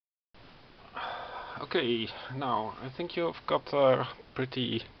Okay, now I think you've got a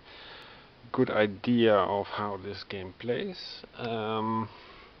pretty good idea of how this game plays.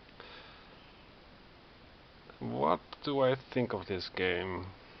 What do I think of this game?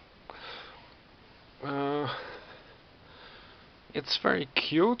 Uh, it's very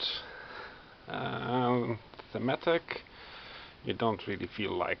cute, thematic. You don't really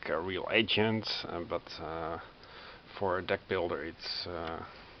feel like a real agent, but for a deck builder it's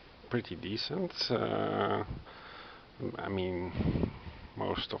pretty decent. I mean,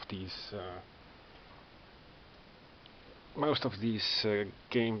 most of these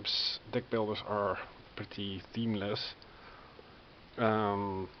games, deck builders are pretty themeless.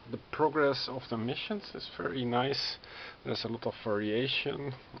 The progress of the missions is very nice. There's a lot of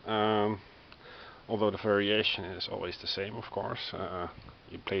variation, although the variation is always the same, of course.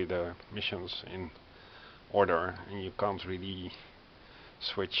 You play the missions in order, and you can't really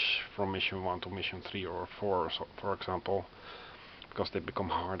switch from mission 1 to mission 3 or 4, so, for example, because they become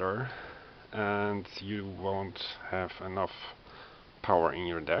harder, and you won't have enough power in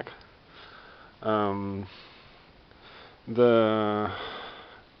your deck. The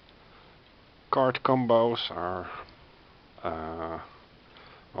card combos are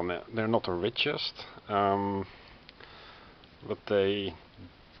well, they're not the richest, but they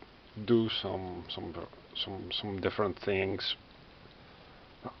do some different things.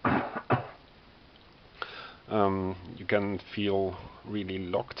 You can feel really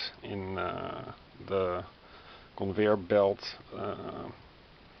locked in the conveyor belt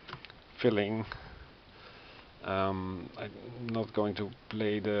filling. I'm not going to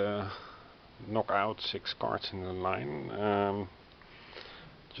play the knockout 6 cards in the line,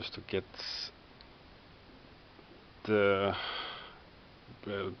 just to get the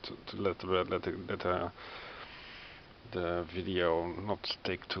to let the video not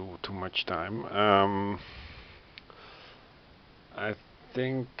take too much time. I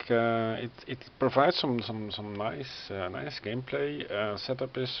think it provides some nice gameplay.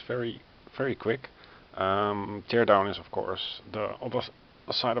 Setup is very quick. Teardown is of course the other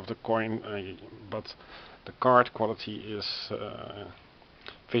side of the coin, but the card quality is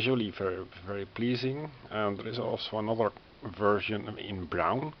visually very pleasing. And there is also another version in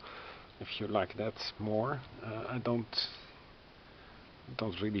brown, if you like that more. I don't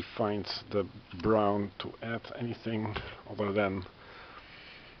really find the brown to add anything other than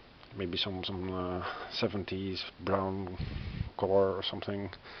maybe some 70s brown color or something.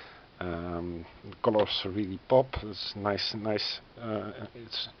 Colors really pop. It's nice.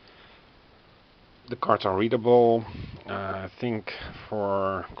 It's the cards are readable. I think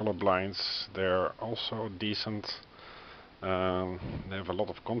for colorblinds they're also decent. They have a lot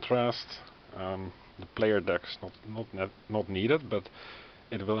of contrast. The player deck's not needed, but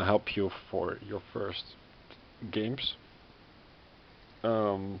it will help you for your first games.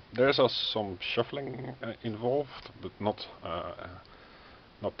 There's also some shuffling involved, but not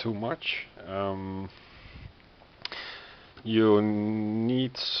too much. You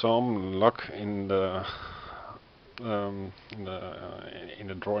need some luck in the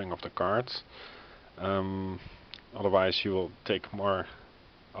drawing of the cards. Otherwise, you will take more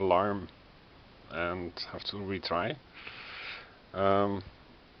alarm and have to retry. I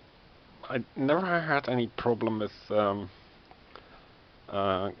never had any problem with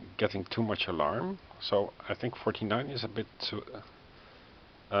getting too much alarm, so I think 49 is a bit too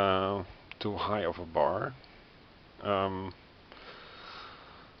high of a bar.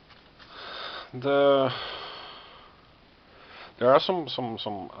 There are some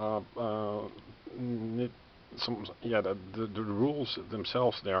the rules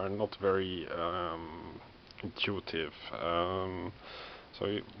themselves, they are not very intuitive.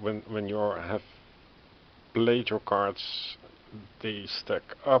 So when you have played your cards, they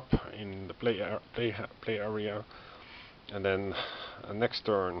stack up in the play area, and then next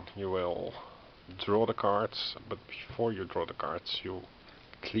turn you will draw the cards, but before you draw the cards you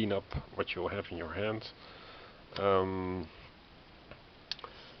clean up what you have in your hand.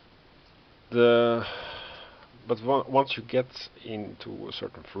 But once you get into a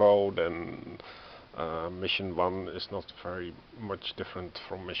certain flow, then mission 1 is not very much different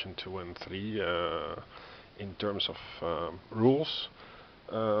from mission 2 and 3 in terms of rules.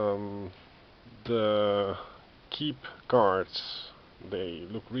 The keep cards, they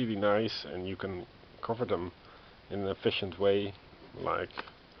look really nice, and you can cover them in an efficient way, like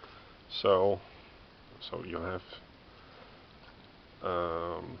so. So you have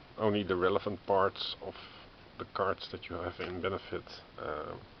only the relevant parts of the cards that you have in benefit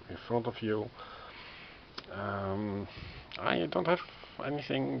in front of you. I don't have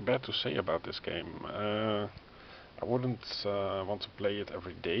anything bad to say about this game. I wouldn't want to play it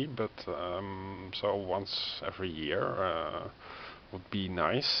every day, but so once every year would be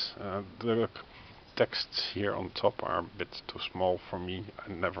nice. The texts here on top are a bit too small for me.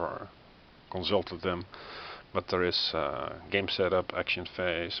 I never consulted them, but there is game setup, action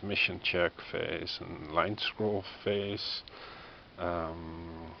phase, mission check phase, and line scroll phase.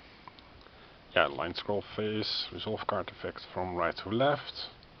 Um, yeah, line scroll phase, resolve card effect from right to left.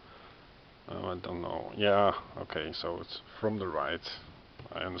 I don't know. Yeah, okay, so it's from the right.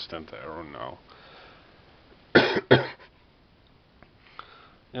 I understand the arrow now.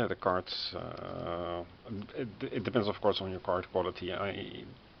 Yeah, the cards. It depends, of course, on your card quality. I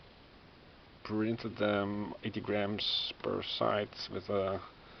printed them 80 grams per side with a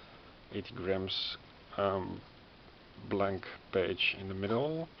 80 grams blank page in the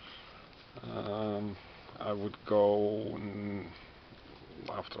middle. I would go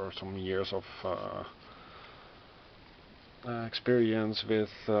after some years of experience with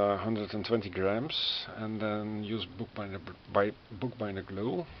 120 grams, and then use bookbinder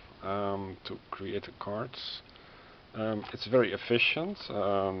glue to create the cards. It's very efficient,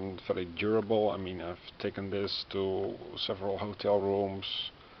 very durable. I mean, I've taken this to several hotel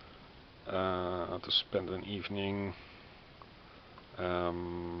rooms to spend an evening.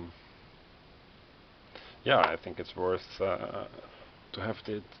 Yeah, I think it's worth to have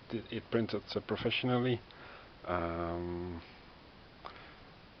it printed professionally.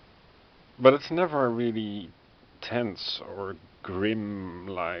 But it's never really tense or grim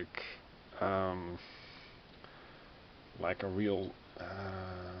like a real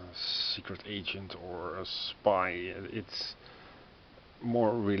secret agent or a spy. It's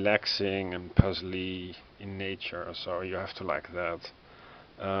more relaxing and puzzly in nature, so you have to like that.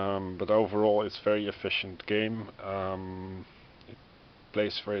 But overall, it's very efficient game. It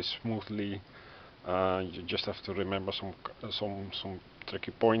plays very smoothly. You just have to remember some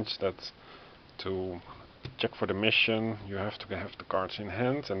tricky points. That to check for the mission, you have to have the cards in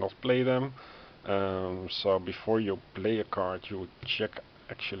hand and not play them. So before you play a card, you check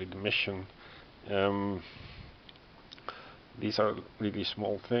actually the mission. These are really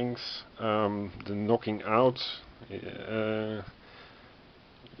small things. The knocking out,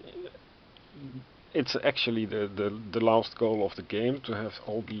 it's actually the last goal of the game, to have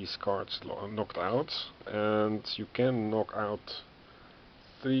all these cards knocked out, and you can knock out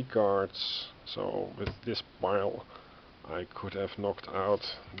 3 cards. So with this pile I could have knocked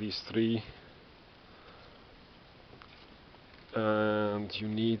out these 3, and you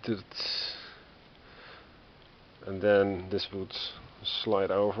need it, and then this would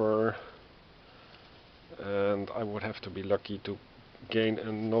slide over, and I would have to be lucky to gain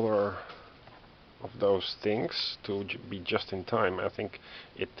another of those things to be just in time. I think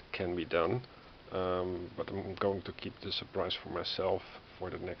it can be done, but I'm going to keep the surprise for myself for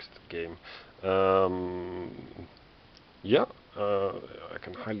the next game. Yeah, I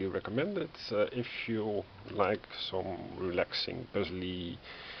can highly recommend it if you like some relaxing puzzly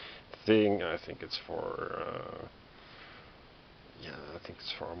thing. I think it's for yeah, I think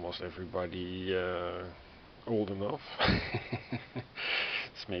it's for almost everybody old enough.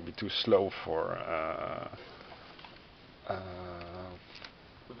 It's maybe too slow for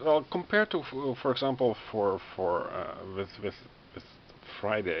well, compared to for example with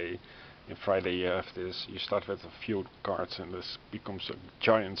Friday. In Friday you have this, you start with a few cards and this becomes a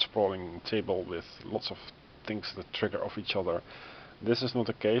giant sprawling table with lots of things that trigger off each other. This is not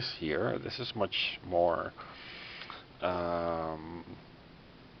the case here. This is much more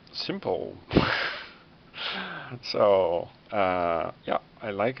simple. So yeah,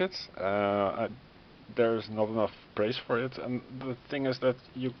 I like it. There's not enough praise for it, and the thing is that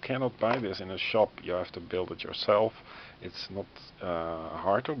you cannot buy this in a shop. You have to build it yourself. It's not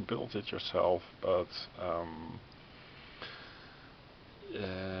hard to build it yourself, but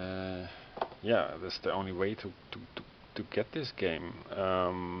yeah, that's the only way to get this game.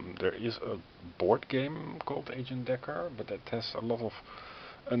 There is a board game called Agent Decker, but that has a lot of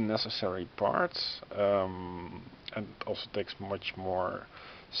unnecessary parts, and also takes much more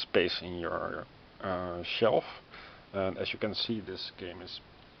space in your shelf. And as you can see, this game is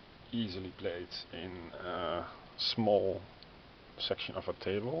easily played in a small section of a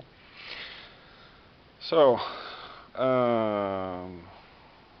table. So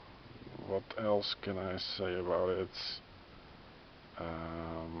what else can I say about it?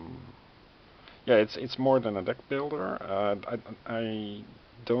 Yeah, it's more than a deck builder. I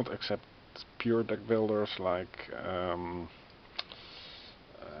don't accept pure deck builders like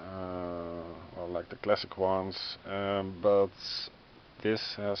well, like the classic ones, but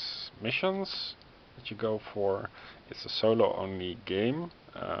this has missions that you go for. It's a solo only game.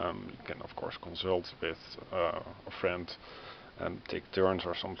 You can of course consult with a friend and take turns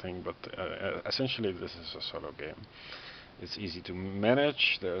or something, but essentially this is a solo game. It's easy to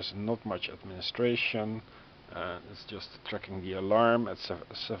manage, there's not much administration, it's just tracking the alarm at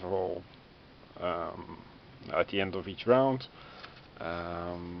several at the end of each round.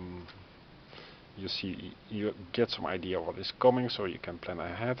 You get some idea what is coming, so you can plan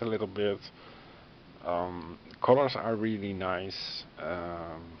ahead a little bit. Colors are really nice.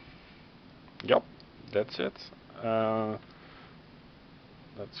 Yep, that's it.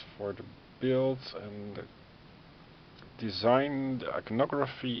 That's for the build, and the design, the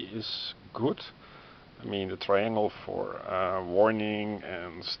iconography is good. I mean, the triangle for warning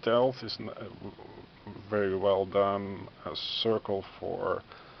and stealth is very well done. A circle for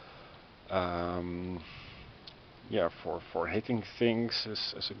yeah, for hitting things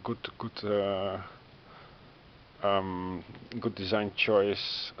is a good design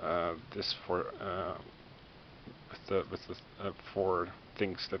choice. This for for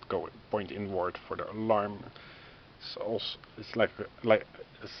things that point inward for the alarm. It's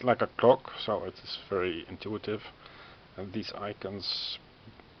like a clock, so it is very intuitive. And these icons,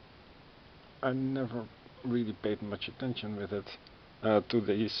 I never really paid much attention with it to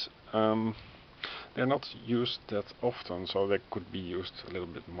these. They're not used that often, so they could be used a little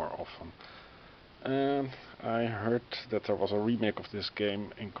bit more often. And I heard that there was a remake of this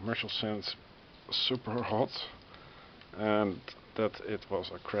game in commercial sense, super hot, and that it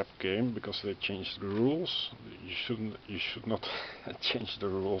was a crap game because they changed the rules. You should not change the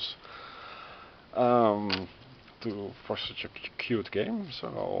rules for such a cute game.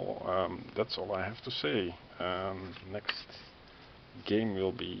 So that's all I have to say. Next game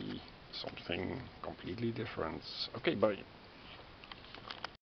will be something completely different. Okay, bye.